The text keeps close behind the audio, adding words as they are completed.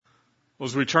Well,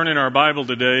 as we turn in our Bible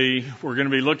today, we're going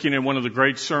to be looking at one of the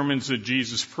great sermons that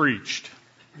Jesus preached.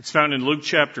 It's found in Luke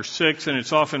chapter 6, and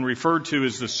it's often referred to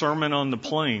as the Sermon on the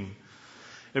Plain.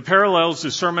 It parallels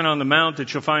the Sermon on the Mount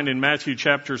that you'll find in Matthew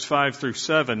chapters 5 through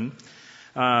 7.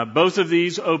 Both of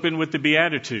these open with the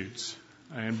Beatitudes,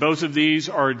 and both of these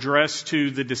are addressed to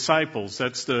the disciples.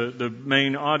 That's the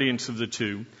main audience of the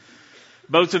two.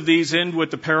 Both of these end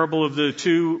with the parable of the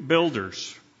two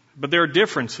builders, but there are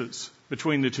differences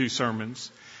between the two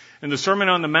sermons. In the Sermon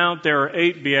on the Mount, there are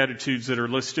 8 Beatitudes that are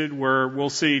listed, where we'll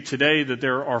see today that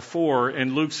there are 4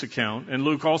 in Luke's account. And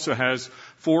Luke also has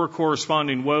 4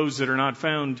 corresponding woes that are not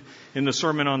found in the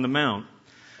Sermon on the Mount.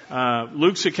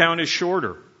 Luke's account is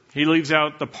shorter. He leaves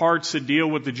out the parts that deal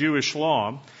with the Jewish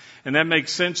law. And that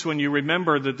makes sense when you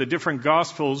remember that the different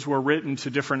Gospels were written to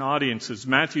different audiences.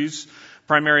 Matthew's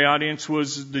primary audience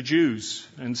was the Jews.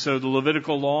 And so the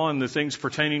Levitical law and the things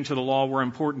pertaining to the law were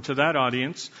important to that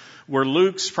audience. Where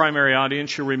Luke's primary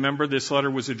audience, you'll remember this letter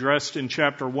was addressed in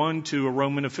chapter 1 to a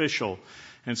Roman official.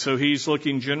 And so he's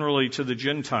looking generally to the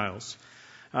Gentiles.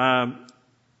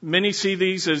 Many see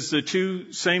these as the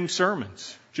two same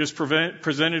sermons, just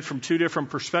presented from two different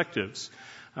perspectives.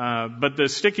 But the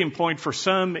sticking point for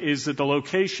some is that the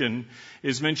location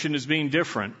is mentioned as being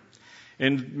different.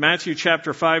 In Matthew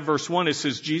chapter 5 verse 1, it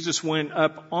says Jesus went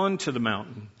up onto the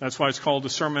mountain. That's why it's called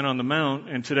the Sermon on the Mount.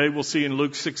 And today we'll see in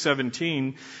Luke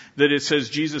 6:17 that it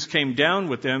says Jesus came down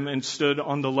with them and stood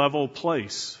on the level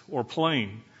place or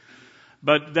plain.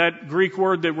 But that Greek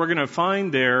word that we're going to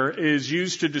find there is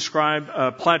used to describe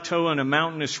a plateau and a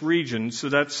mountainous region, so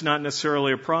that's not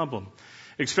necessarily a problem.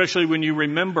 Especially when you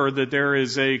remember that there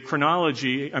is a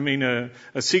chronology,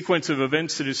 a sequence of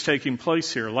events that is taking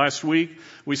place here. Last week,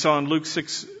 we saw in Luke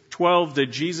 6:12 that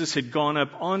Jesus had gone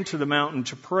up onto the mountain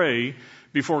to pray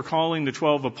before calling the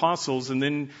 12 apostles. And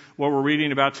then what we're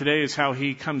reading about today is how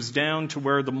he comes down to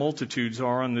where the multitudes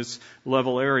are on this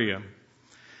level area.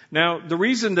 Now, the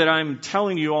reason that I'm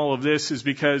telling you all of this is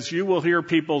because you will hear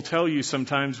people tell you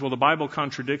sometimes, well, the Bible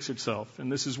contradicts itself. And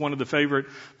this is one of the favorite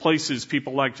places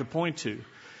people like to point to.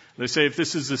 They say if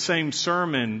this is the same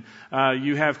sermon,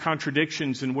 you have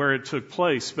contradictions in where it took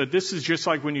place. But this is just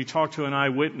like when you talk to an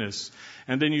eyewitness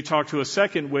and then you talk to a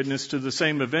second witness to the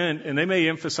same event, and they may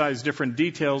emphasize different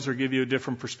details or give you a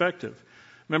different perspective.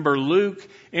 Remember, Luke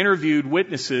interviewed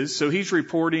witnesses, so he's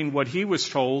reporting what he was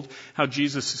told, how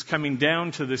Jesus is coming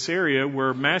down to this area,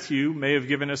 where Matthew may have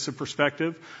given us a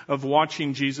perspective of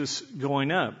watching Jesus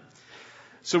going up.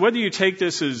 So whether you take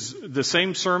this as the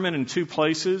same sermon in two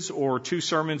places or two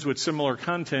sermons with similar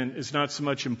content is not so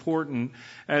much important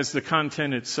as the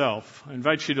content itself. I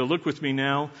invite you to look with me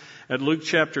now at Luke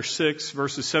chapter 6,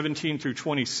 verses 17 through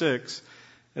 26,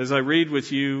 as I read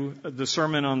with you the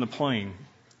Sermon on the Plain.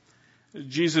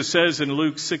 Jesus says in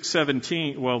Luke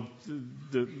 6:17,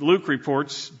 Luke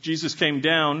reports, Jesus came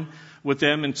down with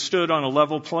them and stood on a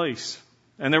level place.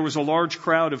 And there was a large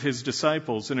crowd of his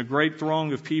disciples and a great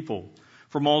throng of people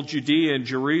from all Judea and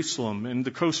Jerusalem and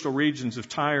the coastal regions of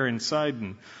Tyre and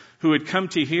Sidon, who had come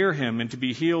to hear him and to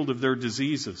be healed of their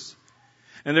diseases.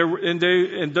 And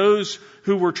those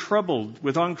who were troubled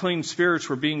with unclean spirits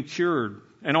were being cured,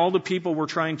 and all the people were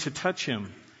trying to touch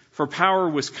him. For power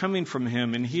was coming from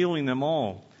him and healing them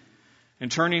all.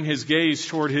 And turning his gaze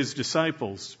toward his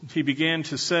disciples, he began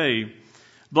to say,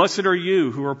 "Blessed are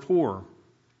you who are poor,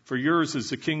 for yours is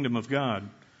the kingdom of God.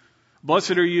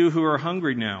 Blessed are you who are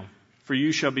hungry now, for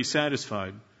you shall be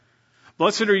satisfied.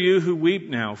 Blessed are you who weep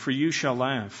now, for you shall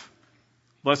laugh.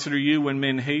 Blessed are you when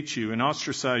men hate you and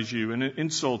ostracize you and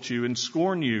insult you and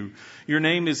scorn you. Your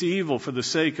name is evil for the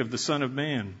sake of the Son of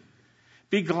Man.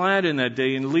 Be glad in that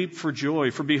day and leap for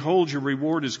joy, for behold, your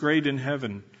reward is great in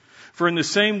heaven. For in the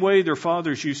same way their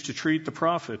fathers used to treat the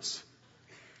prophets.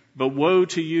 But woe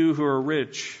to you who are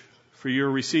rich, for you are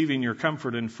receiving your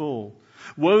comfort in full.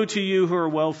 Woe to you who are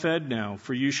well fed now,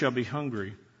 for you shall be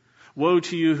hungry. Woe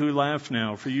to you who laugh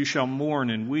now, for you shall mourn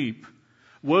and weep.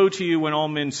 Woe to you when all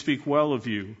men speak well of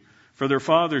you, for their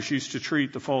fathers used to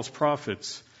treat the false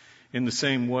prophets in the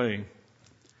same way."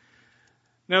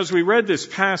 Now, as we read this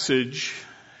passage,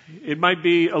 it might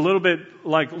be a little bit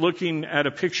like looking at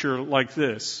a picture like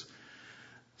this.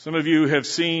 Some of you have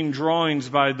seen drawings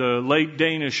by the late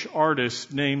Danish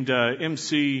artist named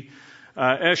M.C.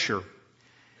 Escher.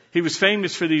 He was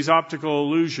famous for these optical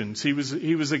illusions. He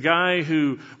was a guy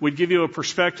who would give you a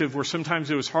perspective where sometimes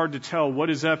it was hard to tell what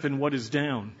is up and what is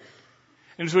down.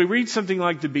 And as we read something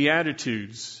like the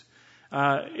Beatitudes,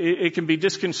 it can be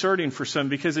disconcerting for some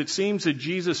because it seems that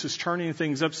Jesus is turning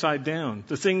things upside down.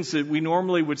 The things that we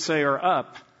normally would say are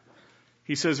up,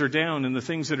 he says are down, and the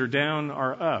things that are down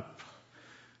are up.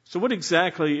 So what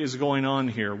exactly is going on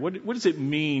here? What does it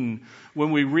mean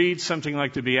when we read something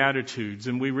like the Beatitudes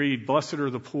and we read, blessed are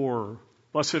the poor,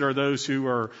 blessed are those who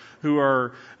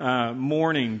are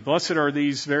mourning, blessed are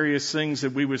these various things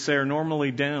that we would say are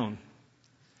normally down?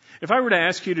 If I were to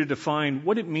ask you to define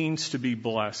what it means to be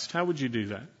blessed, how would you do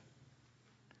that?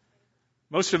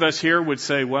 Most of us here would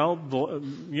say, well,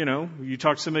 you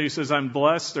talk to somebody who says, I'm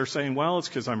blessed. They're saying, well, it's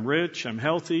because I'm rich, I'm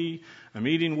healthy, I'm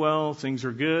eating well, things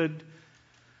are good.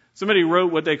 Somebody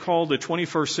wrote what they call the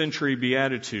 21st century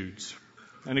Beatitudes.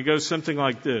 And it goes something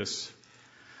like this.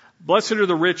 Blessed are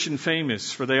the rich and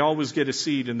famous, for they always get a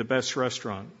seat in the best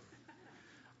restaurant.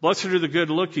 Blessed are the good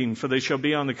looking, for they shall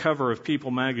be on the cover of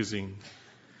People magazine.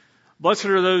 Blessed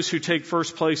are those who take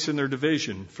first place in their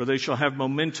division, for they shall have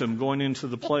momentum going into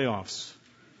the playoffs.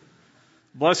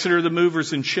 Blessed are the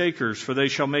movers and shakers, for they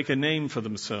shall make a name for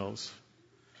themselves.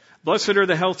 Blessed are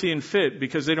the healthy and fit,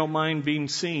 because they don't mind being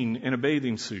seen in a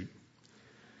bathing suit.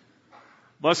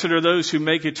 Blessed are those who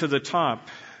make it to the top,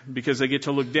 because they get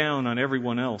to look down on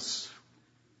everyone else.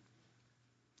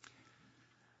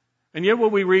 And yet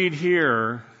what we read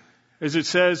here, as it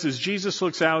says, as Jesus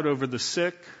looks out over the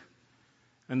sick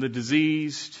and the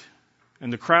diseased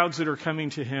and the crowds that are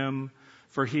coming to him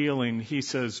for healing, he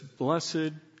says,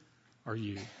 blessed are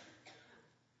you.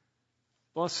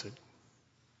 Blessed.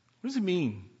 What does it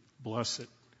mean, blessed?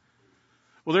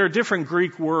 Well, there are different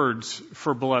Greek words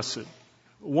for blessed.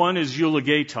 One is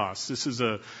eulogetos. This is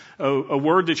a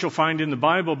word that you'll find in the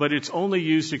Bible, but it's only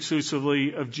used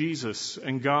exclusively of Jesus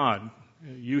and God.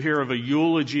 You hear of a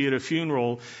eulogy at a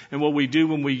funeral, and what we do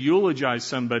when we eulogize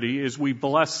somebody is we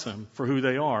bless them for who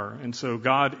they are. And so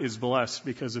God is blessed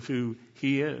because of who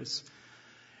he is.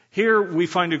 Here we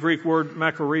find a Greek word,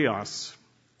 makarios.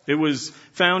 It was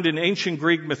found in ancient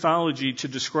Greek mythology to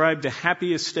describe the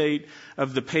happy estate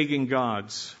of the pagan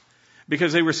gods,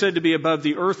 because they were said to be above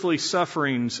the earthly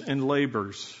sufferings and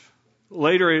labors.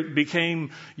 Later it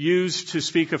became used to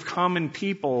speak of common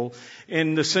people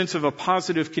in the sense of a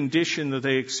positive condition that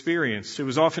they experienced. It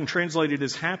was often translated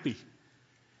as happy,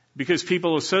 because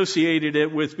people associated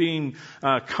it with being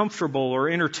comfortable or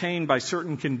entertained by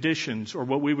certain conditions, or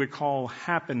what we would call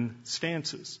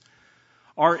happenstances.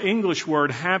 Our English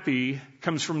word happy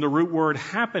comes from the root word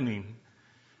happening,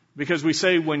 because we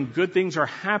say when good things are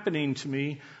happening to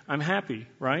me, I'm happy,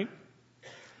 right?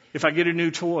 If I get a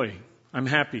new toy, I'm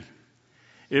happy.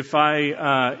 If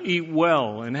I eat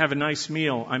well and have a nice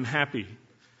meal, I'm happy.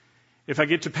 If I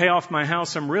get to pay off my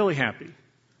house, I'm really happy.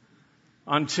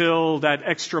 Until that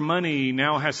extra money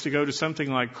now has to go to something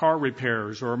like car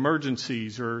repairs or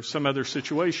emergencies or some other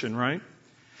situation, right?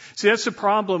 See, that's the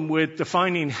problem with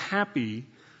defining happy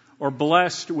or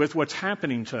blessed with what's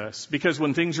happening to us. Because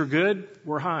when things are good,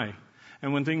 we're high.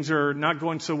 And when things are not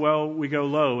going so well, we go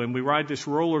low. And we ride this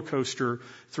roller coaster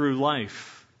through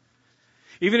life.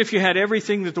 Even if you had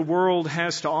everything that the world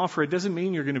has to offer, it doesn't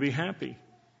mean you're going to be happy.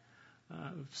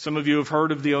 Some of you have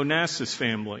heard of the Onassis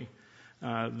family.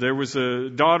 There was a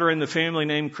daughter in the family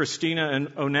named Christina and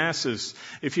Onassis.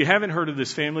 If you haven't heard of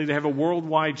this family, they have a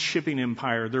worldwide shipping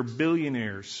empire. They're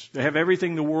billionaires. They have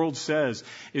everything the world says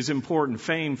is important.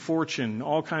 Fame, fortune,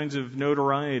 all kinds of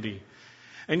notoriety.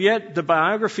 And yet the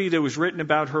biography that was written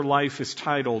about her life is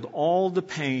titled, All the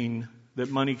Pain That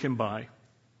Money Can Buy.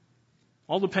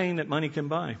 All the pain that money can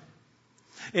buy.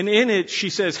 And in it, she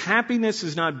says, happiness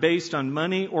is not based on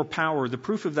money or power. The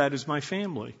proof of that is my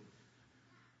family.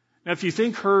 Now, if you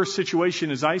think her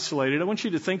situation is isolated, I want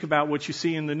you to think about what you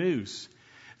see in the news.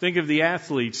 Think of the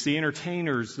athletes, the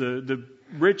entertainers, the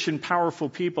rich and powerful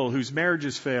people whose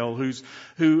marriages fail,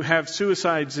 who have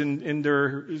suicides in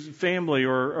their family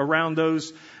or around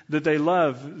those that they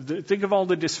love. Think of all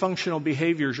the dysfunctional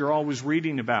behaviors you're always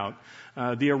reading about.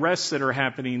 The arrests that are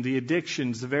happening, the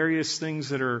addictions, the various things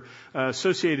that are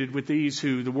associated with these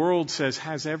who the world says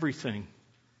has everything.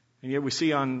 And yet we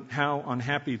see on how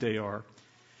unhappy they are.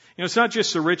 You know, it's not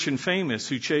just the rich and famous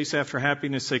who chase after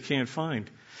happiness they can't find.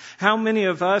 How many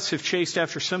of us have chased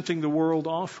after something the world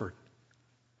offered?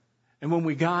 And when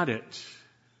we got it,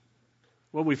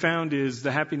 what we found is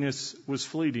the happiness was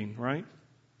fleeting, right?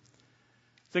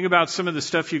 Think about some of the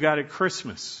stuff you got at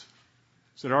Christmas.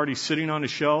 Is it already sitting on a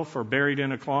shelf or buried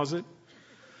in a closet?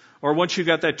 Or once you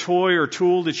got that toy or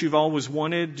tool that you've always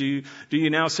wanted, do you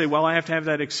now say, well, I have to have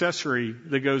that accessory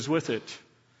that goes with it?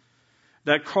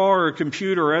 That car or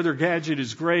computer or other gadget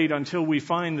is great until we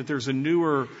find that there's a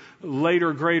newer,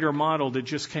 later, greater model that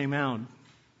just came out.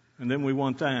 And then we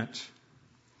want that.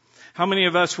 How many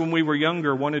of us, when we were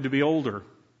younger, wanted to be older?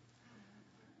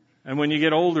 And when you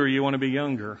get older, you want to be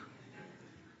younger.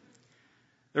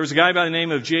 There was a guy by the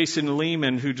name of Jason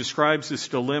Lehman who describes this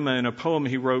dilemma in a poem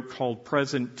he wrote called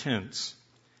Present Tense.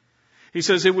 He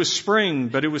says, "It was spring,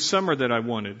 but it was summer that I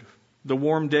wanted, the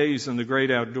warm days and the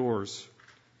great outdoors.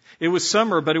 It was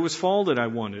summer, but it was fall that I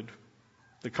wanted,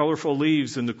 the colorful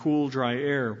leaves and the cool, dry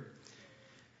air.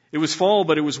 It was fall,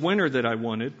 but it was winter that I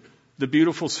wanted, the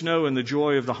beautiful snow and the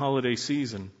joy of the holiday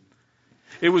season.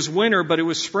 It was winter, but it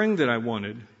was spring that I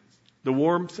wanted, the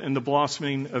warmth and the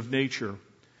blossoming of nature.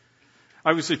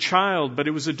 I was a child, but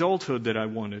it was adulthood that I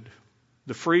wanted,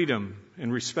 the freedom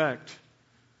and respect.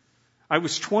 I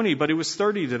was 20, but it was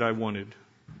 30 that I wanted,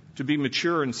 to be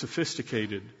mature and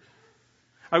sophisticated.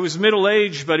 I was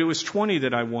middle-aged, but it was 20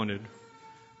 that I wanted,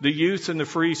 the youth and the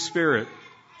free spirit.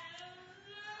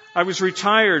 I was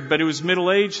retired, but it was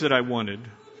middle age that I wanted,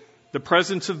 the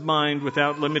presence of mind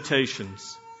without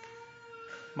limitations.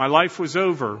 My life was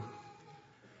over,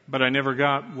 but I never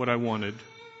got what I wanted."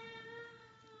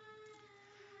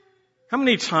 How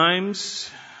many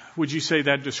times would you say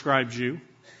that describes you?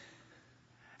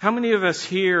 How many of us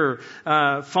here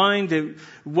find that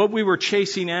what we were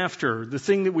chasing after, the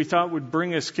thing that we thought would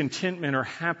bring us contentment or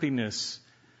happiness,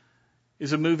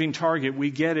 is a moving target?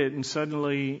 We get it, and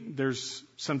suddenly there's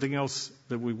something else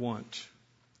that we want.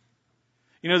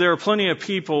 You know, there are plenty of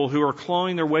people who are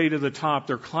clawing their way to the top.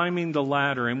 They're climbing the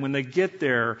ladder, and when they get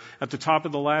there at the top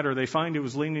of the ladder, they find it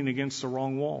was leaning against the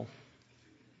wrong wall.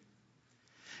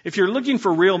 If you're looking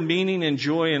for real meaning and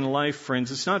joy in life,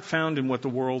 friends, it's not found in what the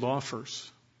world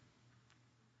offers.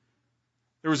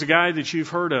 There was a guy that you've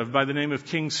heard of by the name of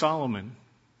King Solomon.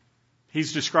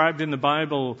 He's described in the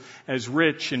Bible as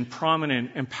rich and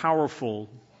prominent and powerful,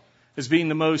 as being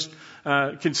the most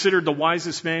considered the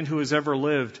wisest man who has ever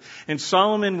lived. And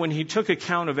Solomon, when he took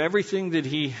account of everything that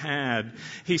he had,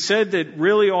 he said that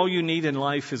really all you need in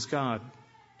life is God.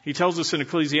 He tells us in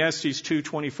Ecclesiastes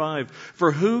 2:25,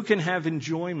 "For who can have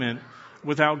enjoyment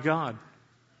without God?"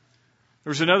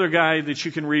 There's another guy that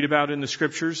you can read about in the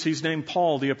Scriptures. He's named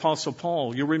Paul, the Apostle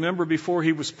Paul. You'll remember before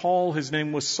he was Paul, his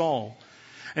name was Saul.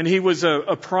 And he was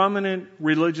a prominent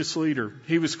religious leader.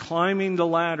 He was climbing the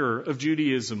ladder of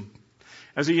Judaism.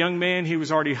 As a young man, he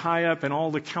was already high up in all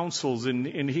the councils,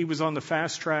 and he was on the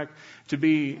fast track to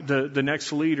be the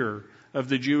next leader of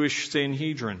the Jewish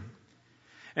Sanhedrin.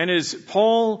 And as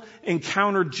Paul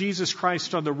encountered Jesus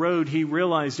Christ on the road, he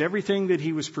realized everything that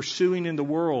he was pursuing in the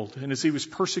world, and as he was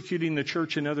persecuting the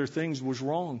church and other things, was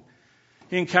wrong.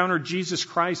 He encountered Jesus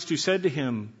Christ, who said to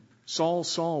him, "Saul,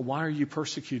 Saul, why are you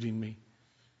persecuting me?"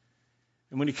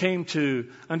 And when he came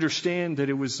to understand that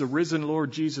it was the risen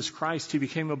Lord Jesus Christ, he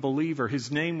became a believer.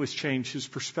 His name was changed. His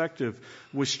perspective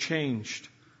was changed.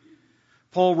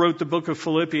 Paul wrote the book of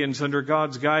Philippians under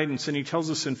God's guidance, and he tells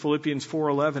us in Philippians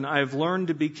 4:11, "I have learned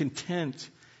to be content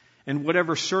in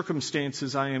whatever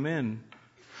circumstances I am in."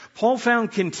 Paul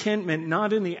found contentment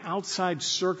not in the outside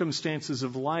circumstances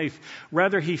of life.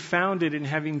 Rather, he found it in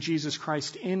having Jesus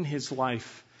Christ in his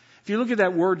life. If you look at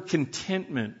that word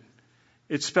contentment,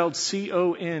 it's spelled C-O-N-T-E-N-T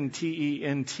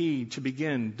to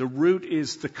begin. The root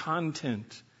is the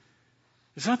content.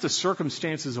 It's not the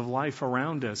circumstances of life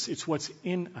around us. It's what's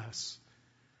in us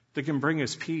that can bring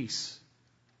us peace.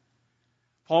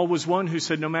 Paul was one who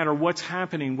said, no matter what's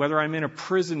happening, whether I'm in a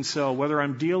prison cell, whether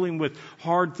I'm dealing with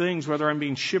hard things, whether I'm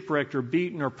being shipwrecked or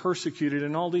beaten or persecuted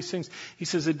and all these things, he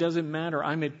says, it doesn't matter.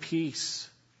 I'm at peace.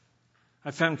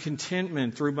 I found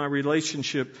contentment through my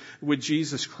relationship with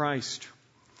Jesus Christ.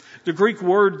 The Greek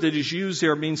word that is used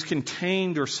there means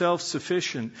contained or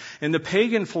self-sufficient. And the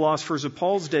pagan philosophers of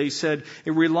Paul's day said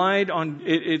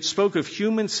it spoke of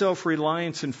human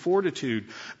self-reliance and fortitude.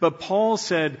 But Paul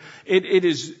said it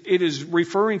is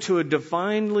referring to a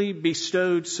divinely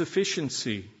bestowed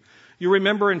sufficiency. You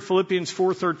remember in Philippians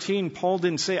 4:13, Paul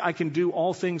didn't say, I can do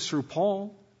all things through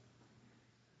Paul.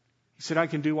 He said, I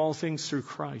can do all things through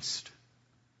Christ.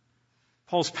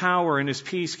 Paul's power and his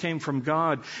peace came from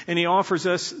God, and he offers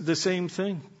us the same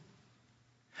thing.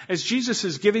 As Jesus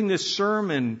is giving this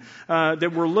sermon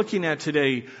that we're looking at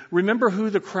today, remember who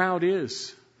the crowd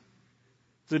is.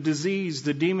 The diseased,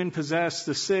 the demon-possessed,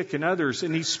 the sick, and others.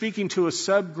 And he's speaking to a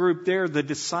subgroup there, the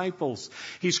disciples.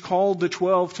 He's called the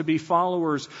 12 to be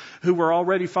followers who were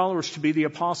already followers, to be the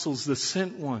apostles, the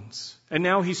sent ones. And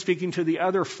now he's speaking to the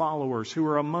other followers who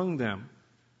are among them.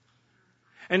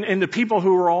 And the people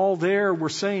who were all there were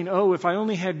saying, oh, if I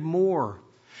only had more,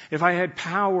 if I had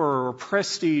power or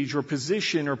prestige or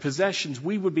position or possessions,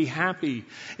 we would be happy.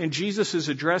 And Jesus is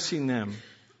addressing them.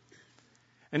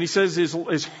 And he says,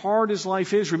 as hard as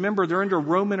life is, remember, they're under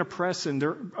Roman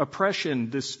oppression.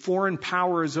 This foreign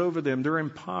power is over them. They're in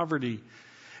poverty.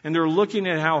 And they're looking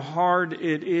at how hard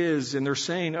it is, and they're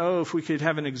saying, oh, if we could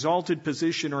have an exalted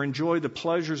position or enjoy the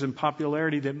pleasures and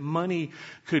popularity that money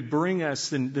could bring us,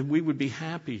 then we would be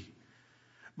happy.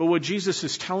 But what Jesus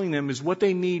is telling them is what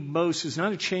they need most is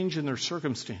not a change in their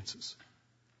circumstances.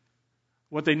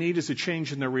 What they need is a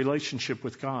change in their relationship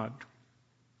with God.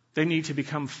 They need to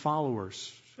become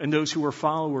followers. And those who are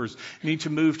followers need to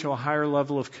move to a higher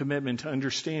level of commitment to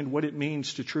understand what it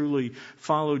means to truly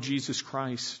follow Jesus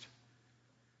Christ.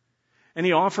 And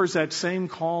he offers that same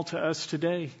call to us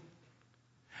today.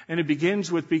 And it begins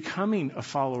with becoming a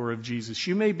follower of Jesus.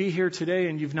 You may be here today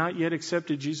and you've not yet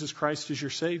accepted Jesus Christ as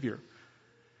your Savior.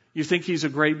 You think he's a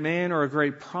great man or a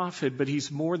great prophet, but he's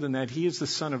more than that. He is the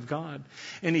Son of God.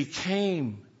 And he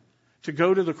came to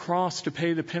go to the cross to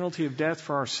pay the penalty of death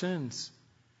for our sins.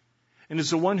 And as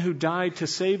the one who died to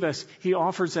save us, he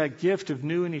offers that gift of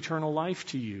new and eternal life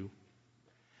to you.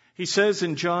 He says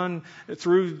in John,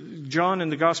 through John in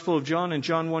the Gospel of John in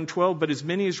John 1:12, but as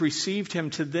many as received him,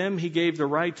 to them he gave the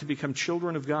right to become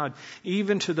children of God,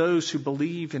 even to those who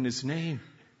believe in his name.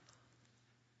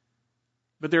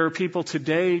 But there are people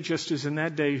today, just as in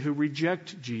that day, who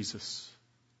reject Jesus,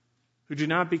 who do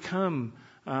not become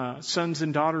sons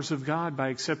and daughters of God by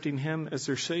accepting him as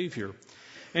their Savior.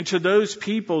 And to those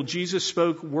people, Jesus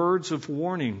spoke words of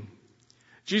warning.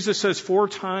 Jesus says 4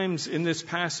 times in this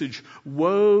passage,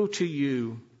 woe to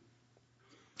you.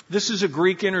 This is a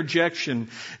Greek interjection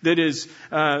that is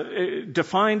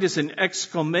defined as an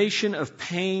exclamation of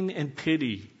pain and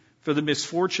pity for the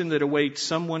misfortune that awaits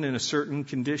someone in a certain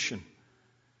condition.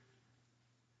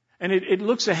 And it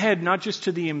looks ahead not just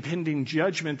to the impending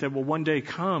judgment that will one day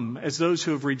come as those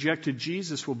who have rejected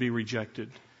Jesus will be rejected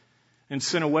and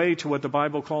sent away to what the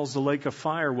Bible calls the lake of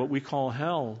fire, what we call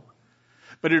hell.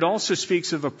 But it also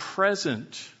speaks of a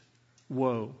present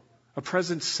woe, a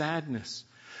present sadness.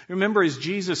 Remember, as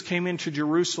Jesus came into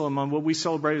Jerusalem on what we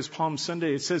celebrate as Palm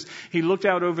Sunday, it says he looked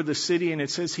out over the city and it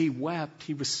says he wept.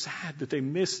 He was sad that they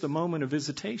missed the moment of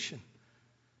visitation.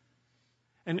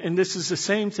 And this is the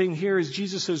same thing here as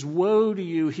Jesus says, woe to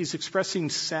you. He's expressing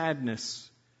sadness.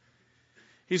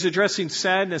 He's addressing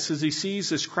sadness as he sees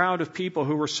this crowd of people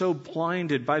who were so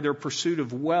blinded by their pursuit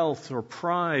of wealth or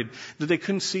pride that they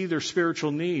couldn't see their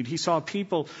spiritual need. He saw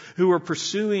people who were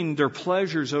pursuing their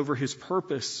pleasures over his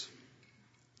purpose.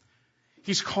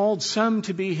 He's called some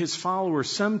to be his followers,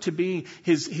 some to be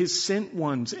his sent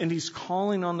ones, and he's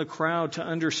calling on the crowd to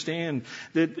understand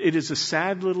that it is a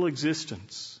sad little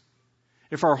existence.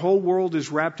 If our whole world is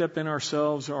wrapped up in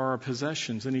ourselves or our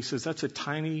possessions, and he says that's a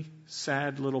tiny,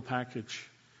 sad little package.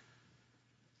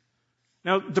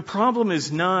 Now, the problem is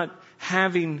not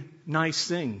having nice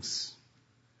things.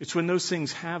 It's when those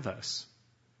things have us.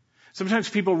 Sometimes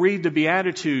people read the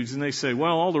Beatitudes and they say,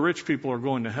 well, all the rich people are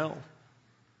going to hell.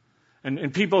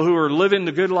 And people who are living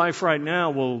the good life right now,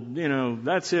 well,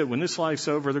 that's it. When this life's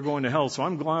over, they're going to hell. So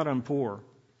I'm glad I'm poor.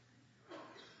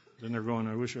 Then they're going,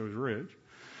 I wish I was rich.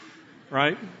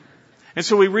 Right? And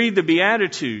so we read the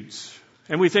Beatitudes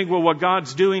and we think, well, what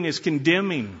God's doing is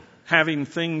condemning having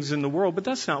things in the world. But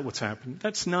that's not what's happening.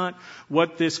 That's not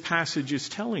what this passage is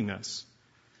telling us.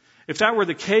 If that were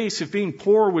the case, if being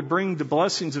poor would bring the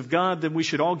blessings of God, then we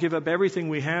should all give up everything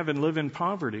we have and live in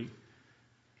poverty.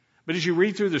 But as you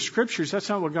read through the scriptures, that's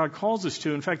not what God calls us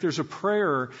to. In fact, there's a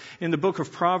prayer in the book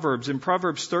of Proverbs. In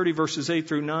Proverbs 30, verses 8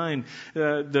 through 9,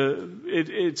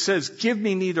 it says, give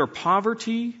me neither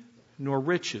poverty nor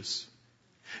riches.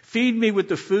 Feed me with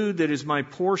the food that is my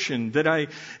portion, that I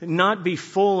not be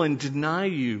full and deny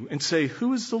you and say,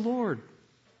 who is the Lord?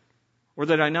 Or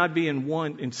that I not be in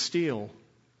want and steal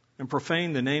and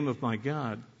profane the name of my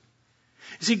God.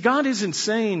 You see, God isn't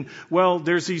saying, well,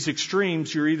 there's these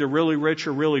extremes. You're either really rich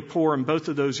or really poor, and both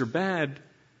of those are bad.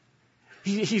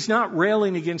 He's not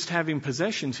railing against having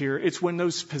possessions here. It's when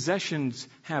those possessions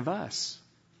have us.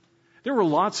 There were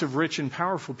lots of rich and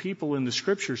powerful people in the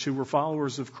scriptures who were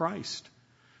followers of Christ.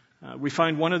 We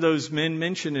find one of those men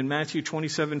mentioned in Matthew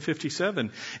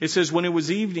 27:57. It says, when it was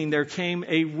evening, there came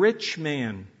a rich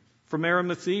man from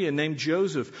Arimathea named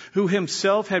Joseph, who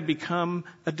himself had become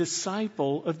a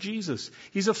disciple of Jesus.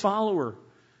 He's a follower,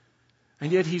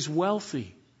 and yet he's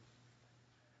wealthy.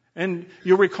 And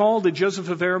you'll recall that Joseph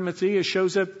of Arimathea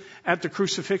shows up at the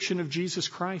crucifixion of Jesus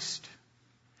Christ.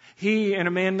 He and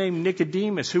a man named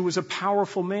Nicodemus, who was a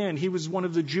powerful man. He was one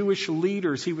of the Jewish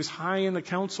leaders. He was high in the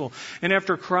council. And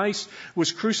after Christ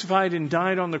was crucified and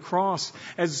died on the cross,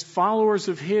 as followers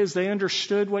of his, they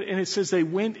understood and it says they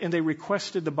went and they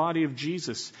requested the body of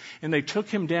Jesus. And they took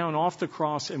him down off the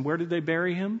cross. And where did they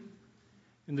bury him?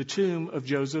 In the tomb of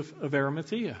Joseph of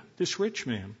Arimathea, this rich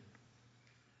man.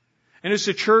 And as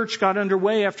the church got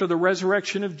underway after the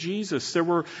resurrection of Jesus, there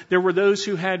were those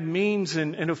who had means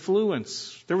and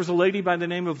affluence. There was a lady by the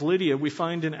name of Lydia, we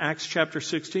find in Acts chapter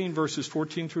 16, verses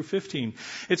 14 through 15.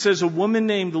 It says, a woman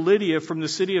named Lydia from the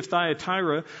city of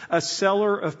Thyatira, a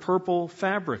seller of purple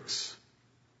fabrics.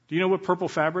 Do you know what purple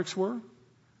fabrics were?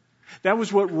 That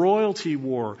was what royalty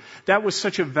wore. That was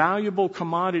such a valuable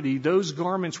commodity. Those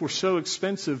garments were so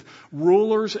expensive.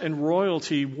 Rulers and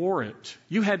royalty wore it.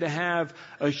 You had to have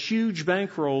a huge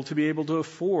bankroll to be able to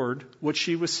afford what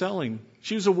she was selling.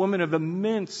 She was a woman of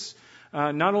immense,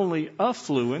 not only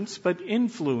affluence, but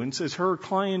influence, as her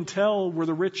clientele were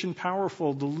the rich and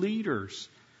powerful, the leaders.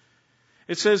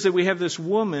 It says that we have this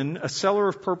woman, a seller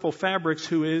of purple fabrics,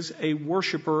 who is a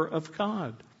worshiper of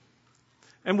God,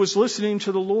 and was listening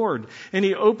to the Lord. And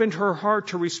he opened her heart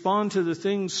to respond to the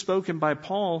things spoken by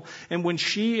Paul. And when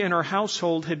she and her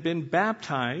household had been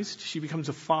baptized, she becomes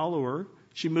a follower.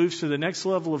 She moves to the next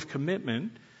level of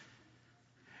commitment.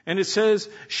 And it says,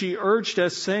 she urged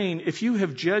us, saying, if you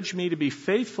have judged me to be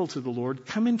faithful to the Lord,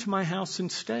 come into my house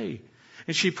and stay.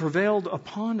 And she prevailed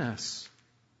upon us.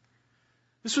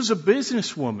 This was a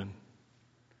businesswoman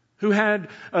who had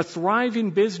a thriving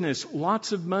business,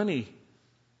 lots of money.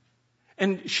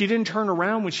 And she didn't turn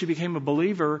around when she became a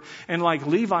believer. And like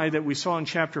Levi that we saw in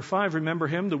chapter 5, remember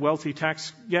him, the wealthy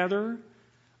tax gatherer?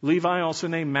 Levi, also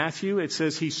named Matthew, it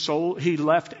says he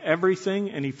left everything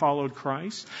and he followed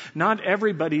Christ. Not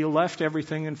everybody left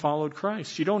everything and followed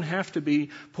Christ. You don't have to be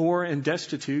poor and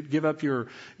destitute, give up your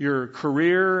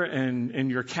career and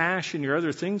your cash and your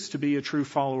other things to be a true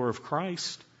follower of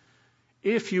Christ,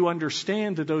 if you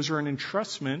understand that those are an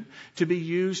entrustment to be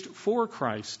used for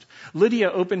Christ.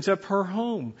 Lydia opens up her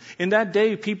home. In that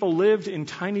day, people lived in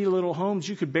tiny little homes.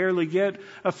 You could barely get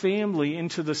a family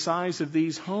into the size of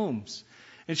these homes.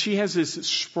 And she has this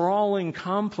sprawling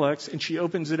complex, and she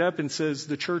opens it up and says,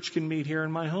 the church can meet here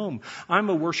in my home. I'm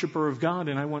a worshiper of God,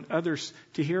 and I want others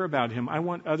to hear about him. I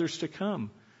want others to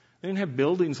come. They didn't have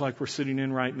buildings like we're sitting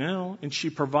in right now, and she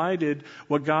provided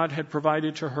what God had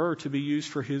provided to her to be used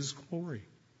for his glory.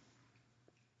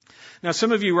 Now,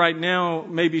 some of you right now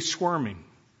may be squirming,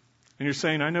 and you're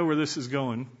saying, I know where this is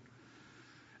going.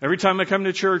 Every time I come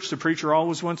to church, the preacher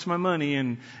always wants my money,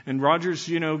 and Roger's,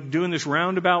 doing this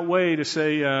roundabout way to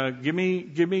say, give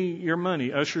me your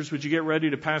money. Ushers, would you get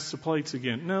ready to pass the plates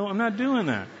again? No, I'm not doing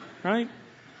that, right?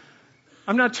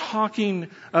 I'm not talking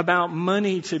about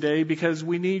money today because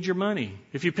we need your money.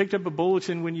 If you picked up a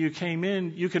bulletin when you came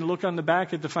in, you can look on the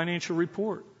back at the financial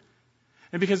report.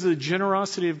 And because of the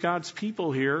generosity of God's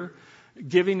people here,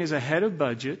 giving is ahead of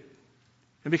budget.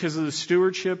 And because of the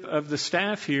stewardship of the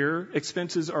staff here,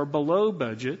 expenses are below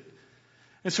budget.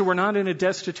 And so we're not in a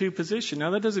destitute position.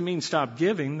 Now, that doesn't mean stop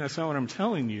giving. That's not what I'm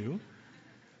telling you.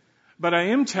 But I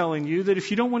am telling you that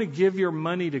if you don't want to give your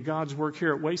money to God's work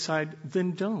here at Wayside,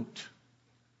 then don't.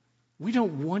 We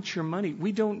don't want your money.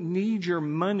 We don't need your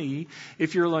money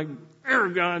if you're like, oh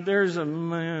God, there's a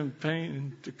man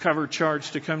paying to cover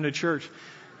charge to come to church.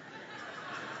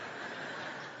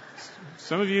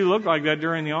 Some of you look like that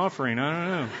during the offering. I don't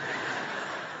know.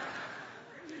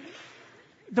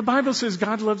 The Bible says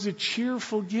God loves a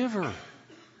cheerful giver.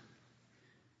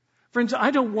 Friends, I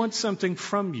don't want something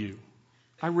from you.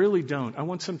 I really don't. I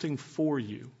want something for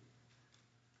you.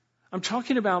 I'm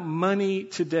talking about money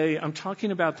today. I'm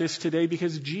talking about this today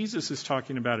because Jesus is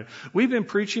talking about it. We've been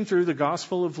preaching through the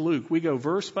Gospel of Luke. We go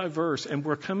verse by verse, and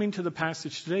we're coming to the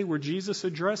passage today where Jesus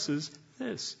addresses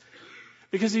this.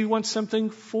 Because he wants something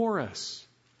for us.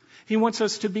 He wants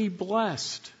us to be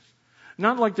blessed.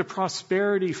 Not like the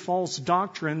prosperity false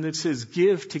doctrine that says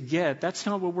give to get. That's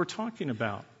not what we're talking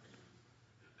about.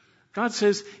 God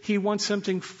says he wants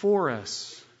something for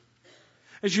us.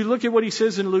 As you look at what he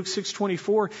says in Luke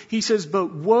 6:24, he says,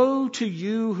 but woe to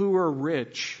you who are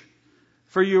rich,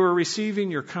 for you are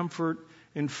receiving your comfort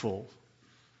in full.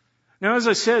 Now, as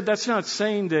I said, that's not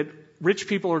saying that rich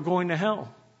people are going to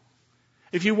hell.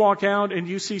 If you walk out and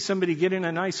you see somebody get in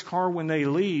a nice car when they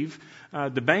leave,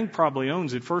 the bank probably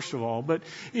owns it, first of all. But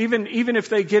even if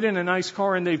they get in a nice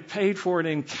car and they've paid for it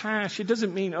in cash, it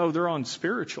doesn't mean, they're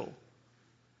unspiritual.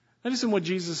 That isn't what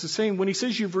Jesus is saying. When he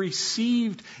says you've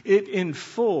received it in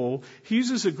full, he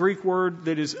uses a Greek word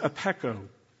that is apeko.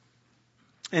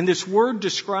 And this word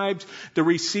describes the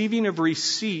receiving of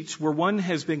receipts where one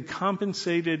has been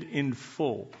compensated in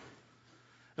full.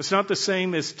 It's not the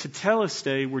same as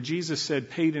tetelestai, where Jesus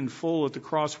said paid in full at the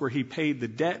cross, where he paid the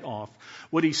debt off.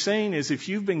 What he's saying is if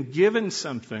you've been given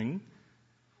something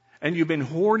and you've been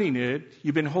hoarding it,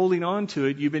 you've been holding on to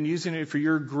it, you've been using it for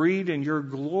your greed and your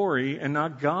glory and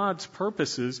not God's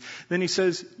purposes, then he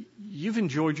says you've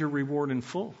enjoyed your reward in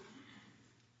full.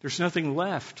 There's nothing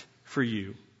left for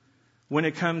you when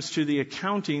it comes to the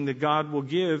accounting that God will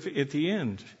give at the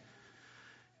end.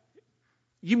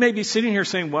 You may be sitting here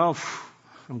saying, well,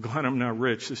 I'm glad I'm not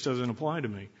rich. This doesn't apply to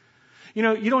me. You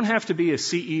know, you don't have to be a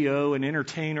CEO, an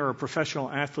entertainer, or a professional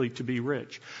athlete to be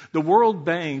rich. The World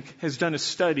Bank has done a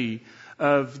study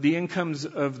of the incomes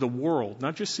of the world,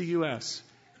 not just the U.S.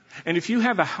 And if you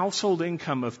have a household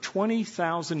income of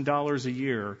 $20,000 a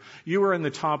year, you are in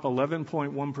the top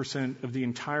 11.1% of the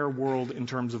entire world in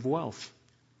terms of wealth.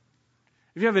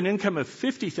 If you have an income of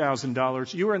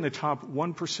 $50,000, you are in the top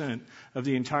 1% of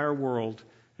the entire world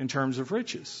in terms of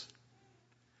riches.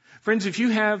 Friends, if you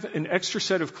have an extra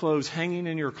set of clothes hanging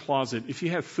in your closet, if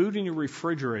you have food in your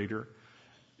refrigerator,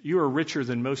 you are richer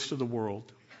than most of the world.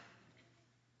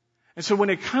 And so when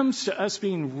it comes to us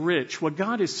being rich, what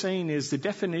God is saying is the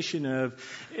definition of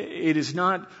it is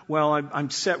not, well, I'm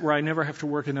set where I never have to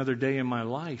work another day in my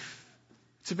life.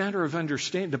 It's a matter of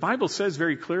understanding. The Bible says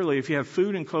very clearly, if you have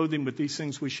food and clothing with these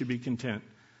things, we should be content.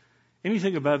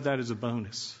 Anything above that is a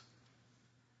bonus.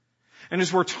 And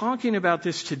as we're talking about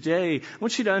this today, I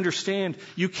want you to understand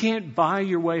you can't buy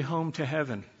your way home to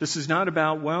heaven. This is not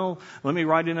about, well, let me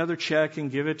write another check and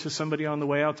give it to somebody on the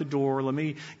way out the door. Let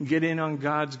me get in on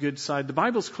God's good side. The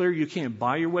Bible's clear you can't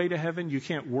buy your way to heaven. You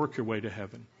can't work your way to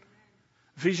heaven.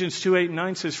 Ephesians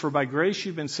 2:8-9 says, for by grace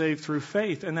you've been saved through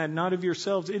faith, and that not of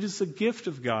yourselves. It is the gift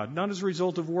of God, not as a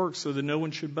result of works, so that no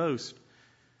one should boast.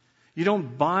 You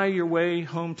don't buy your way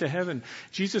home to heaven.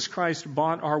 Jesus Christ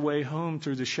bought our way home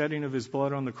through the shedding of his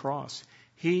blood on the cross.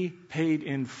 He paid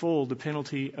in full the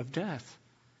penalty of death.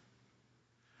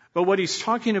 But what he's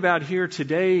talking about here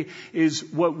today is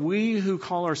what we who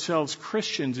call ourselves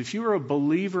Christians, if you are a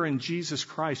believer in Jesus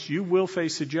Christ, you will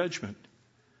face a judgment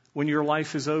when your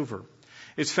life is over.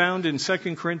 It's found in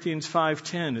 2 Corinthians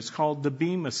 5:10. It's called the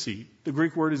Bema seat. The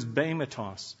Greek word is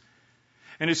bematos.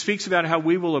 And it speaks about how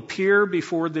we will appear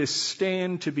before this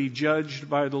stand to be judged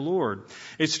by the Lord.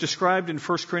 It's described in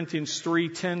 1 Corinthians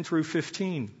 3:10 through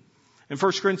 15. In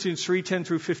 1 Corinthians 3:10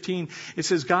 through 15, it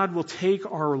says God will take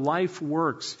our life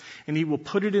works and he will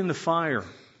put it in the fire.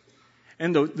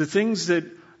 And the things that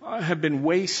have been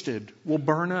wasted will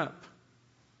burn up.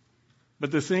 But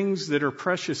the things that are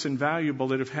precious and valuable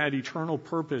that have had eternal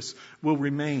purpose will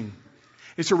remain.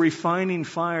 It's a refining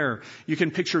fire. You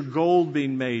can picture gold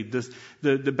being made.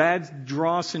 The bad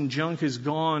dross and junk is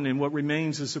gone, and what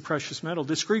remains is the precious metal.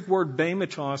 This Greek word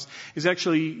bematos is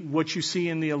actually what you see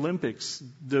in the Olympics.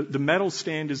 The medal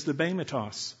stand is the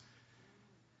bematos.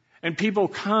 And people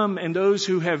come, and those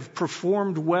who have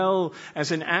performed well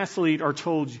as an athlete are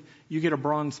told, you get a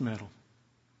bronze medal.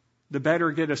 The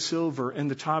better get a silver,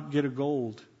 and the top get a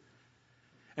gold.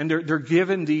 And they're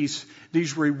given these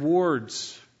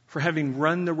rewards for having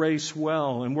run the race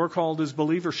well. And we're called as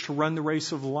believers to run the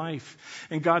race of life.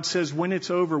 And God says when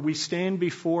it's over, we stand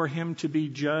before him to be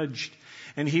judged.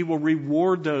 And he will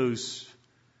reward those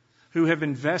who have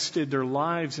invested their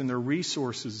lives and their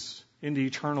resources into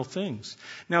eternal things.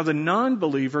 Now, the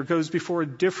non-believer goes before a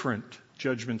different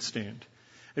judgment stand.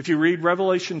 If you read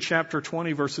Revelation chapter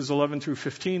 20, verses 11 through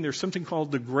 15, there's something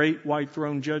called the Great White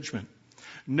Throne Judgment.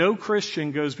 No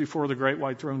Christian goes before the Great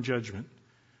White Throne Judgment.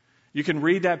 You can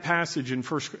read that passage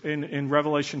in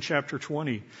Revelation chapter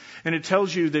 20. And it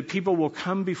tells you that people will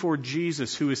come before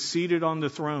Jesus who is seated on the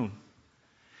throne.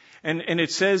 And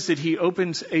it says that he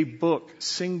opens a book,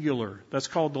 singular. That's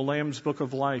called the Lamb's Book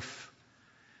of Life.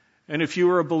 And if you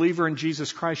are a believer in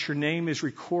Jesus Christ, your name is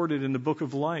recorded in the Book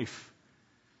of Life.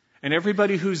 And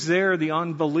everybody who's there, the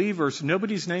unbelievers,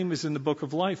 nobody's name is in the Book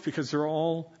of Life because they're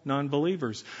all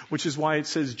non-believers. Which is why it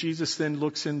says Jesus then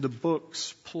looks in the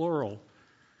books, plural.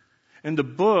 And the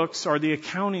books are the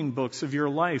accounting books of your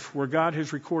life where God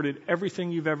has recorded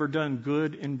everything you've ever done,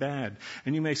 good and bad.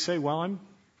 And you may say, well, I've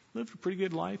lived a pretty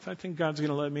good life. I think God's going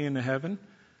to let me into heaven.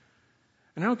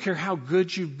 And I don't care how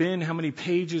good you've been, how many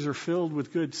pages are filled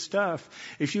with good stuff.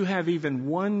 If you have even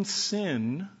one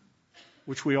sin,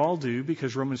 which we all do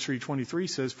because Romans 3:23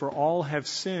 says, for all have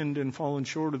sinned and fallen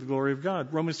short of the glory of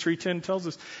God. Romans 3:10 tells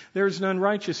us, there is none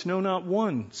righteous, no, not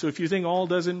one. So if you think all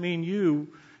doesn't mean you,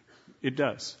 it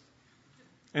does.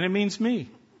 And it means me.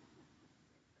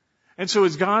 And so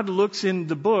as God looks in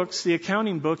the books, the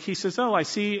accounting book, he says, oh, I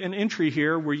see an entry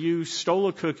here where you stole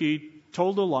a cookie,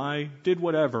 told a lie, did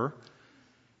whatever.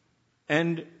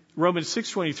 And Romans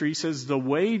 6:23 says the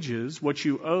wages, what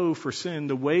you owe for sin,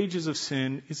 the wages of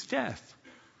sin is death.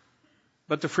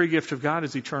 But the free gift of God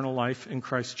is eternal life in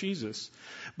Christ Jesus.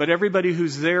 But everybody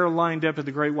who's there lined up at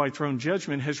the Great White Throne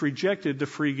Judgment has rejected the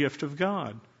free gift of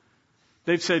God.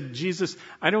 They've said, Jesus,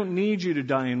 I don't need you to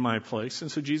die in my place.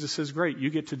 And so Jesus says, great, you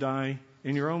get to die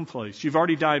in your own place. You've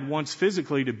already died once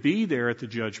physically to be there at the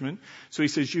judgment. So he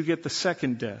says you get the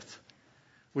second death,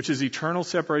 which is eternal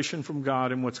separation from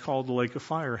God in what's called the lake of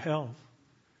fire, hell.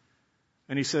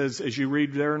 And he says, as you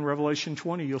read there in Revelation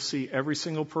 20, you'll see every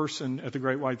single person at the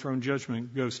great white throne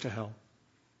judgment goes to hell.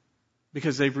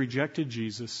 Because they've rejected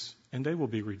Jesus, and they will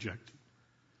be rejected.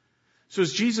 So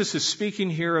as Jesus is speaking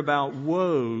here about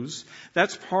woes,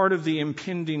 that's part of the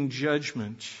impending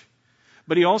judgment.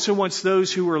 But he also wants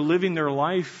those who are living their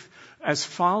life as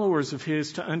followers of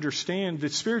his to understand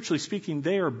that spiritually speaking,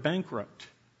 they are bankrupt.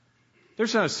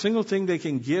 There's not a single thing they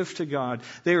can give to God.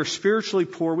 They are spiritually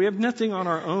poor. We have nothing on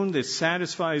our own that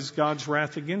satisfies God's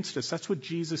wrath against us. That's what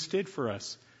Jesus did for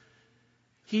us.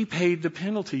 He paid the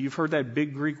penalty. You've heard that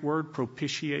big Greek word,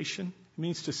 propitiation. It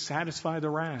means to satisfy the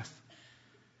wrath.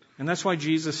 And that's why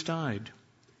Jesus died.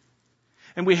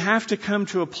 And we have to come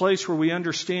to a place where we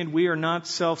understand we are not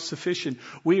self-sufficient.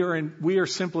 We are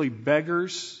simply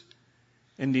beggars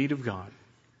in need of God.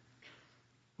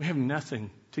 We have nothing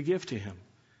to give to him.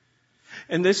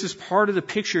 And this is part of the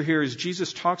picture here as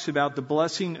Jesus talks about the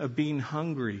blessing of being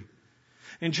hungry.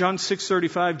 In John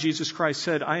 6:35, Jesus Christ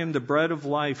said, I am the bread of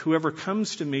life. Whoever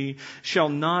comes to me shall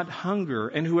not hunger,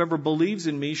 and whoever believes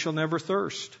in me shall never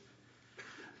thirst.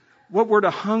 What we're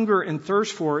to hunger and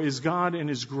thirst for is God and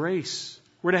his grace.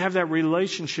 We're to have that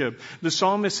relationship. The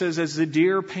psalmist says, as the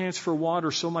deer pants for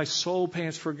water, so my soul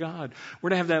pants for God.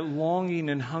 We're to have that longing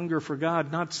and hunger for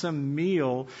God, not some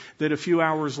meal that a few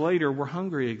hours later we're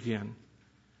hungry again.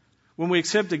 When we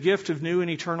accept the gift of new and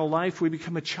eternal life, we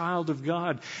become a child of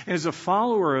God. And as a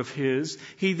follower of his,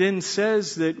 he then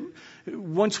says that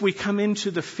once we come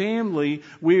into the family,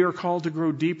 we are called to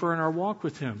grow deeper in our walk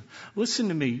with him. Listen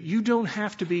to me. You don't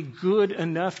have to be good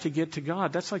enough to get to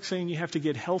God. That's like saying you have to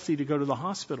get healthy to go to the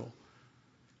hospital.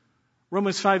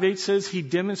 Romans 5:8 says he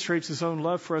demonstrates his own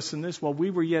love for us in this. While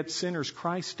we were yet sinners,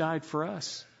 Christ died for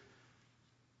us.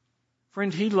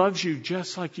 Friend, he loves you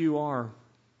just like you are.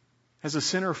 As a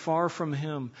sinner far from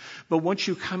him. But once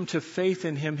you come to faith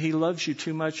in him, he loves you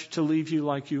too much to leave you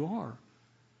like you are.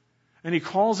 And he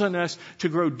calls on us to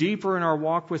grow deeper in our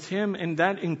walk with him, and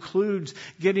that includes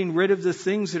getting rid of the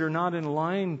things that are not in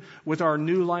line with our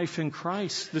new life in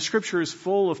Christ. The scripture is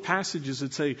full of passages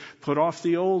that say, put off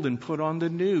the old and put on the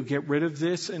new. Get rid of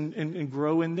this and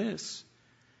grow in this.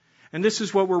 And this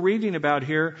is what we're reading about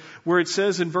here, where it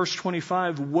says in verse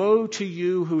 25, woe to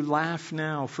you who laugh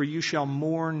now, for you shall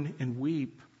mourn and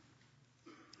weep.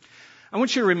 I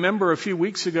want you to remember a few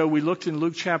weeks ago we looked in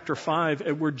Luke chapter 5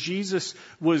 at where Jesus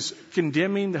was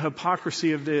condemning the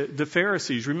hypocrisy of the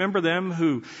Pharisees. Remember them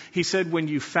who he said when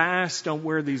you fast don't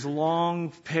wear these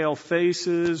long pale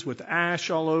faces with ash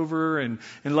all over and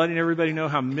letting everybody know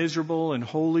how miserable and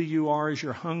holy you are as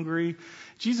you're hungry.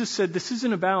 Jesus said this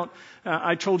isn't about,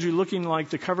 I told you, looking like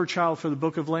the cover child for the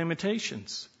book of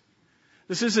Lamentations.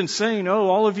 This isn't saying, oh,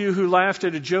 all of you who laughed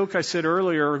at a joke I said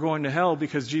earlier are going to hell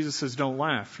because Jesus says don't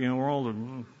laugh. You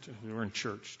know, we're in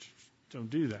church. Don't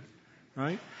do that.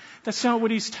 Right? That's not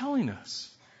what he's telling us.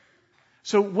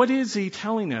 So what is he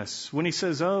telling us when he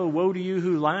says, oh, woe to you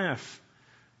who laugh?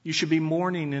 You should be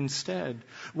mourning instead.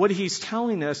 What he's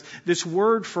telling us, this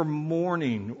word for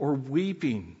mourning or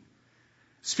weeping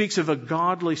speaks of a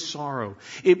godly sorrow.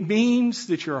 It means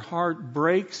that your heart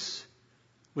breaks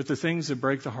with the things that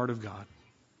break the heart of God.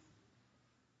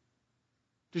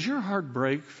 Does your heart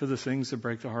break for the things that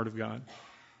break the heart of God?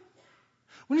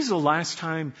 When is the last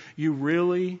time you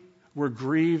really were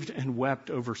grieved and wept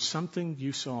over something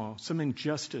you saw, some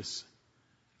injustice,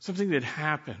 something that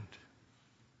happened?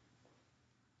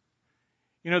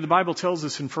 You know, the Bible tells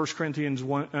us in 1 John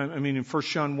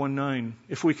 1:9,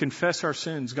 if we confess our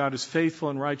sins, God is faithful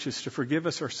and righteous to forgive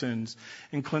us our sins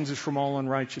and cleanse us from all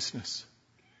unrighteousness.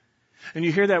 And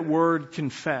you hear that word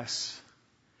confess.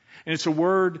 And it's a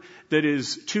word that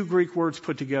is two Greek words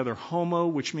put together, homo,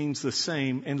 which means the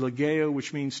same, and legeo,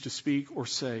 which means to speak or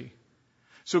say.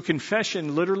 So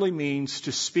confession literally means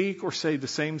to speak or say the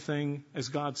same thing as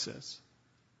God says.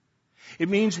 It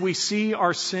means we see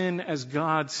our sin as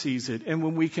God sees it. And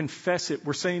when we confess it,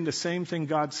 we're saying the same thing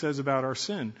God says about our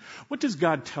sin. What does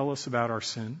God tell us about our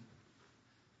sin?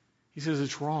 He says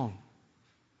it's wrong.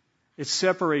 It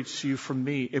separates you from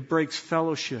me. It breaks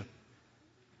fellowship.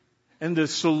 And the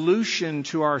solution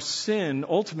to our sin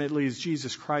ultimately is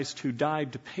Jesus Christ who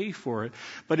died to pay for it.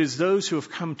 But as those who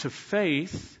have come to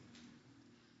faith,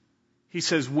 he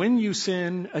says, when you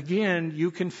sin, again, you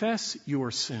confess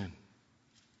your sin.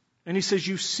 And he says,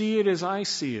 you see it as I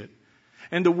see it.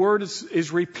 And the word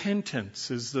is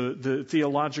repentance, is the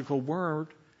theological word.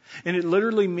 And it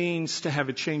literally means to have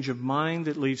a change of mind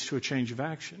that leads to a change of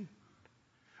action.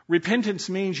 Repentance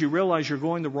means you realize you're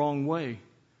going the wrong way.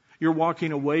 You're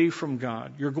walking away from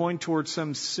God. You're going towards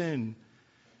some sin.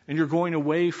 And you're going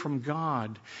away from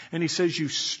God. And he says you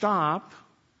stop,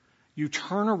 you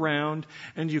turn around,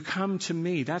 and you come to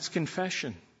me. That's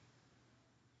confession.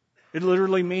 It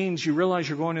literally means you realize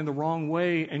you're going in the wrong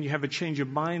way and you have a change of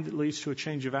mind that leads to a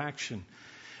change of action.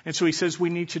 And so he says we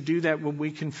need to do that when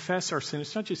we confess our sin.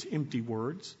 It's not just empty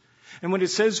words. And when it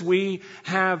says we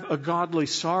have a godly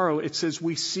sorrow, it says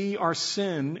we see our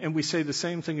sin and we say the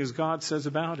same thing as God says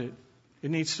about it. It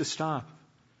needs to stop.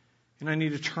 And I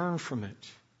need to turn from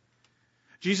it.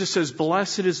 Jesus says,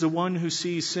 blessed is the one who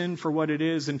sees sin for what it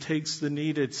is and takes the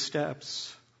needed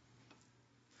steps.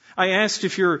 I asked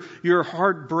if your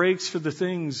heart breaks for the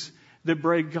things that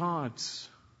break God's.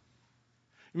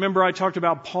 Remember, I talked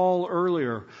about Paul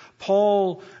earlier.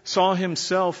 Paul saw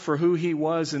himself for who he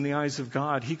was in the eyes of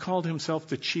God. He called himself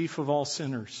the chief of all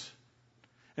sinners.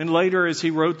 And later, as he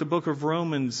wrote the book of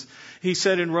Romans, he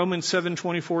said in Romans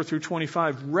 7:24 through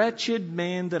 25, wretched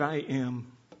man that I am,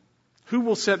 who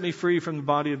will set me free from the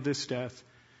body of this death?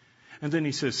 And then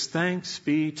he says, thanks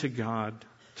be to God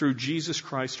through Jesus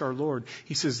Christ our Lord.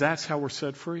 He says that's how we're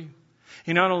set free.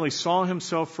 He not only saw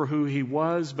himself for who he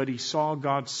was, but he saw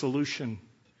God's solution.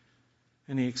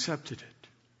 And he accepted it.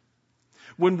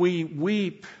 When we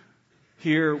weep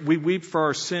here, we weep for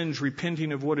our sins,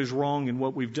 repenting of what is wrong and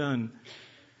what we've done.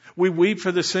 We weep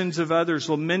for the sins of others,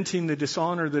 lamenting the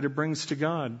dishonor that it brings to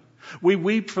God. We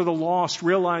weep for the lost,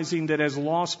 realizing that as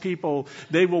lost people,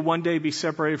 they will one day be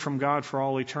separated from God for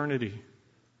all eternity.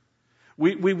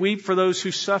 We weep for those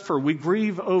who suffer. We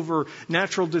grieve over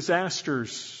natural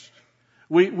disasters.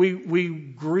 We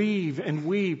grieve and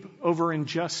weep over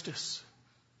injustice.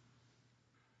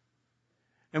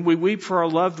 And we weep for our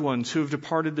loved ones who have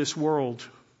departed this world,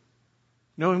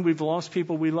 knowing we've lost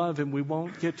people we love and we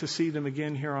won't get to see them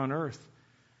again here on earth.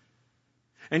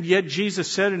 And yet Jesus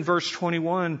said in verse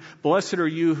 21, blessed are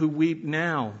you who weep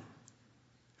now,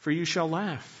 for you shall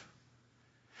laugh.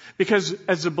 Because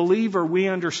as a believer, we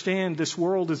understand this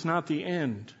world is not the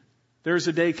end. There's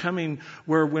a day coming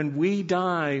where when we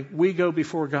die, we go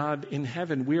before God in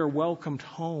heaven. We are welcomed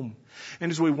home.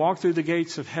 And as we walk through the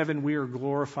gates of heaven, we are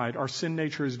glorified. Our sin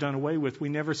nature is done away with. We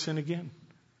never sin again.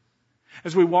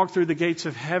 As we walk through the gates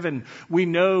of heaven, we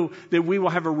know that we will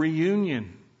have a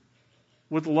reunion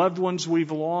with loved ones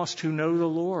we've lost who know the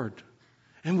Lord.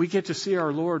 And we get to see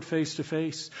our Lord face to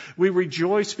face. We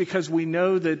rejoice because we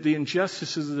know that the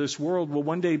injustices of this world will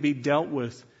one day be dealt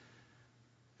with.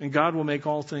 And God will make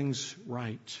all things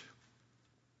right.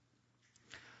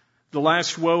 The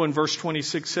last woe in verse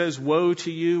 26 says, woe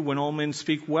to you when all men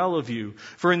speak well of you.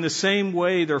 For in the same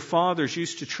way their fathers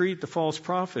used to treat the false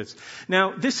prophets.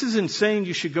 Now, this isn't saying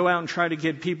you should go out and try to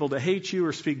get people to hate you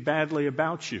or speak badly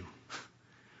about you.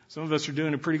 Some of us are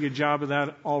doing a pretty good job of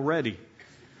that already.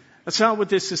 That's not what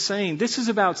this is saying. This is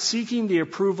about seeking the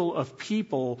approval of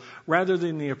people rather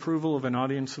than the approval of an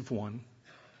audience of one.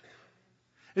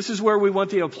 This is where we want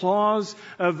the applause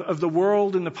of the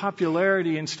world and the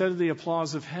popularity instead of the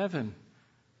applause of heaven.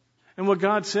 And what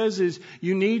God says is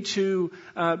you need to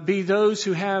be those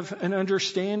who have an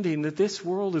understanding that this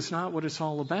world is not what it's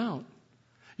all about.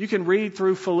 You can read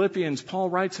through Philippians. Paul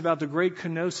writes about the great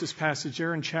kenosis passage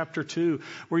there in chapter 2,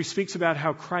 where he speaks about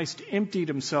how Christ emptied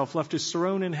himself, left his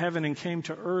throne in heaven and came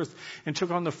to earth and took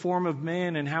on the form of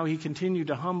man, and how he continued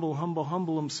to humble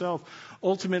himself,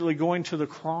 ultimately going to the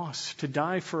cross to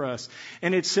die for us.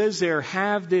 And it says there,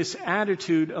 have this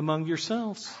attitude among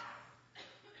yourselves.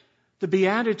 The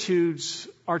Beatitudes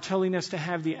are telling us to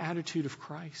have the attitude of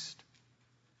Christ.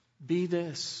 Be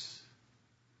this.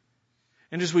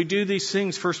 And as we do these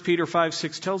things, 1 Peter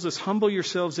 5:6 tells us, humble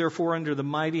yourselves therefore under the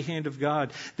mighty hand of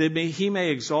God, that he may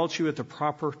exalt you at the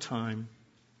proper time.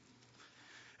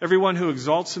 Everyone who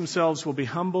exalts themselves will be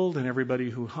humbled, and everybody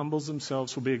who humbles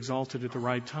themselves will be exalted at the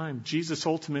right time. Jesus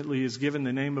ultimately is given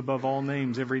the name above all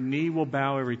names. Every knee will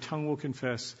bow, every tongue will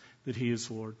confess that he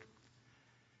is Lord.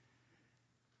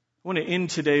 I want to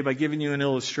end today by giving you an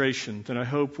illustration that I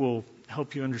hope will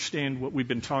help you understand what we've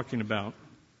been talking about.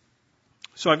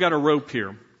 So I've got a rope here.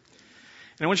 And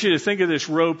I want you to think of this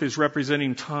rope as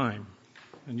representing time.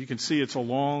 And you can see it's a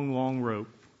long, long rope.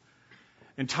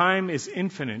 And time is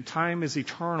infinite. Time is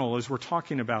eternal as we're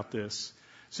talking about this.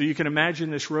 So you can imagine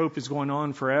this rope is going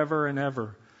on forever and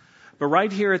ever. But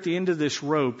right here at the end of this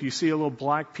rope, you see a little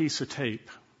black piece of tape.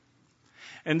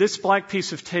 And this black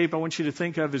piece of tape I want you to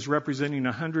think of as representing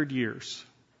 100 years.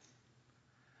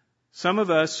 Some of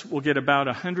us will get about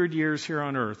 100 years here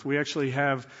on earth. We actually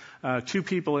have 2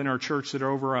 people in our church that are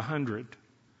over 100.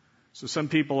 So some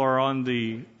people are on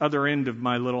the other end of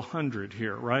my little 100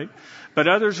 here, right? But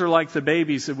others are like the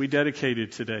babies that we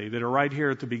dedicated today that are right here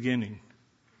at the beginning.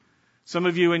 Some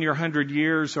of you in your 100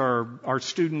 years are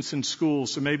students in school,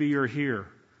 so maybe you're here.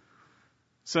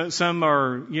 So, some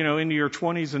are, into your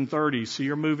 20s and 30s, so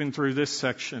you're moving through this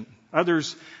section.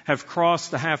 Others have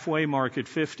crossed the halfway mark at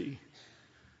 50.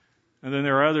 And then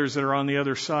there are others that are on the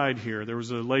other side here. There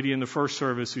was a lady in the first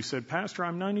service who said, Pastor,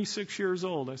 I'm 96 years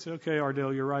old. I said, okay,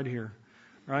 Ardell, you're right here,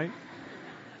 right?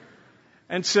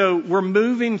 And so we're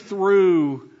moving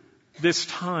through this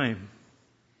time.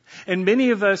 And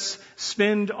many of us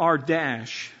spend our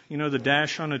dash, the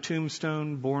dash on a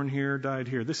tombstone, born here, died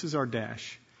here. This is our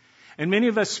dash. And many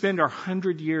of us spend our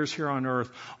 100 years here on earth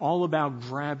all about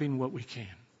grabbing what we can.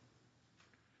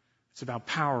 It's about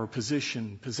power,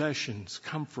 position, possessions,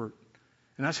 comfort.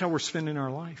 And that's how we're spending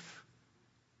our life.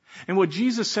 And what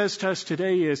Jesus says to us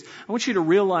today is, I want you to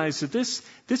realize that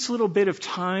this little bit of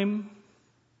time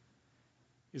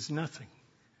is nothing.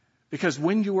 Because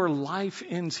when your life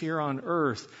ends here on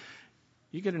earth,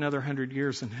 you get another 100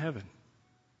 years in heaven.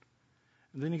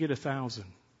 And then you get 1,000.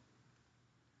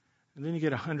 And then you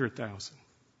get 100,000.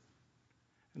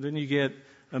 And then you get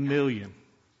 1,000,000.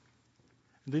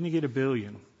 And then you get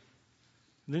 1,000,000,000.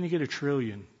 And then you get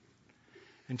 1,000,000,000,000.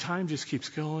 And time just keeps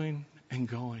going and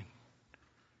going.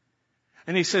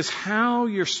 And he says how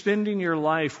you're spending your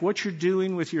life, what you're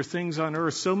doing with your things on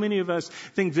earth. So many of us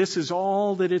think this is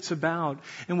all that it's about.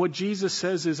 And what Jesus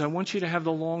says is, I want you to have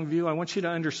the long view. I want you to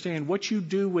understand what you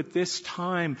do with this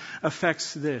time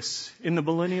affects this. In the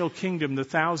millennial kingdom, the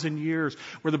 1,000 years,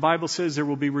 where the Bible says there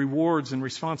will be rewards and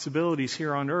responsibilities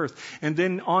here on earth. And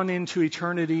then on into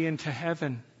eternity, into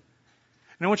heaven.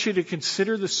 And I want you to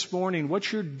consider this morning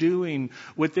what you're doing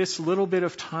with this little bit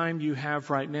of time you have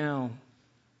right now.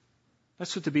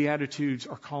 That's what the Beatitudes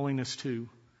are calling us to.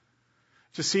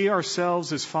 To see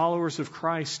ourselves as followers of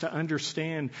Christ, to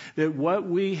understand that what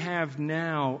we have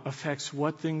now affects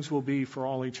what things will be for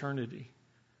all eternity.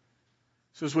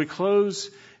 So as we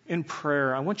close in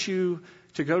prayer, I want you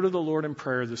to go to the Lord in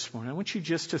prayer this morning. I want you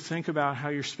just to think about how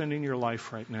you're spending your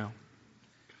life right now.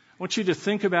 I want you to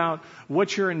think about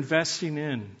what you're investing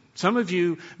in. Some of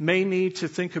you may need to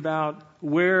think about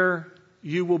where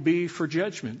you will be for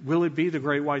judgment. Will it be the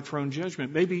great white throne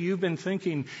judgment? Maybe you've been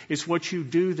thinking it's what you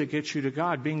do that gets you to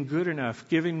God, being good enough,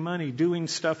 giving money, doing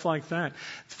stuff like that.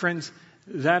 Friends,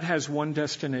 that has one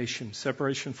destination,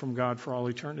 separation from God for all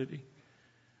eternity.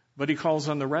 But He calls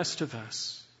on the rest of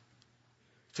us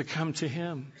to come to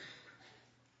Him.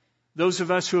 Those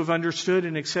of us who have understood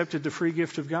and accepted the free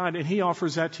gift of God, and He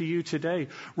offers that to you today.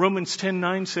 Romans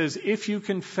 10:9 says, if you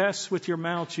confess with your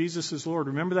mouth Jesus is Lord,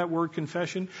 remember that word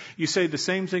confession? You say the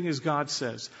same thing as God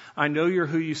says. I know you're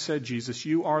who you said, Jesus.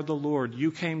 You are the Lord.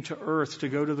 You came to earth to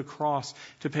go to the cross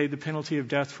to pay the penalty of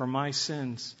death for my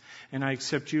sins. And I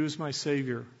accept you as my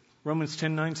Savior. Romans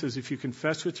 10:9 says, if you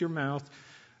confess with your mouth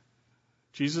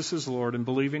Jesus is Lord and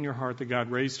believe in your heart that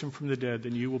God raised Him from the dead,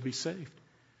 then you will be saved.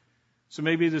 So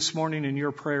maybe this morning in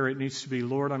your prayer it needs to be,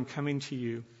 Lord, I'm coming to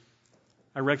you.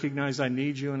 I recognize I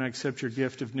need you and I accept your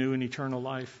gift of new and eternal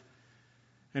life.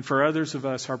 And for others of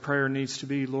us, our prayer needs to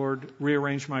be, Lord,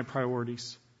 rearrange my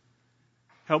priorities.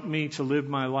 Help me to live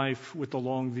my life with the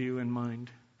long view in mind.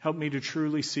 Help me to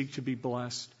truly seek to be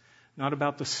blessed, not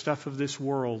about the stuff of this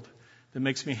world that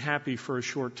makes me happy for a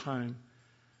short time.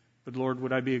 But Lord,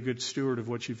 would I be a good steward of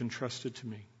what you've entrusted to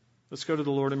me? Let's go to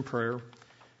the Lord in prayer.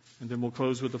 And then we'll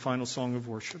close with the final song of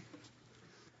worship.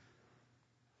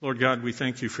 Lord God, we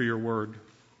thank you for your word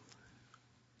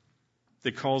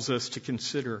that calls us to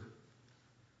consider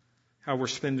how we're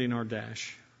spending our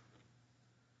dash,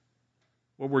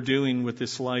 what we're doing with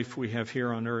this life we have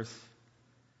here on earth.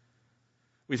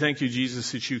 We thank you,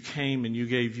 Jesus, that you came and you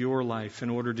gave your life in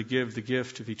order to give the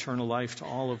gift of eternal life to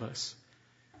all of us.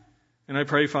 And I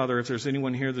pray, Father, if there's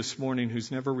anyone here this morning who's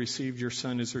never received your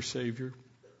Son as their Savior,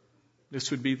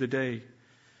 this would be the day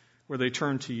where they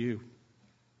turn to you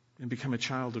and become a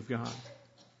child of God,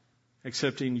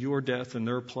 accepting your death in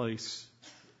their place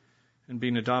and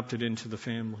being adopted into the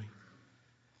family.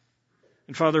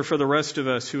 And Father, for the rest of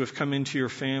us who have come into your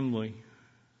family,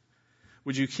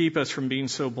 would you keep us from being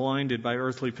so blinded by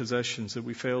earthly possessions that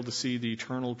we fail to see the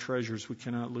eternal treasures we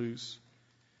cannot lose?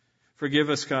 Forgive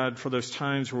us, God, for those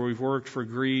times where we've worked for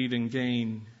greed and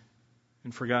gain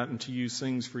and forgotten to use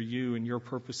things for you and your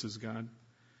purposes, God.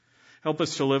 Help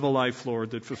us to live a life,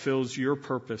 Lord, that fulfills your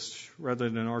purpose rather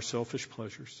than our selfish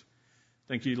pleasures.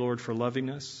 Thank you, Lord, for loving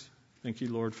us. Thank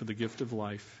you, Lord, for the gift of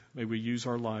life. May we use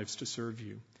our lives to serve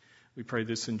you. We pray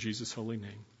this in Jesus' holy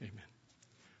name. Amen.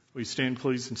 Will you stand,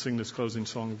 please, and sing this closing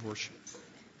song of worship?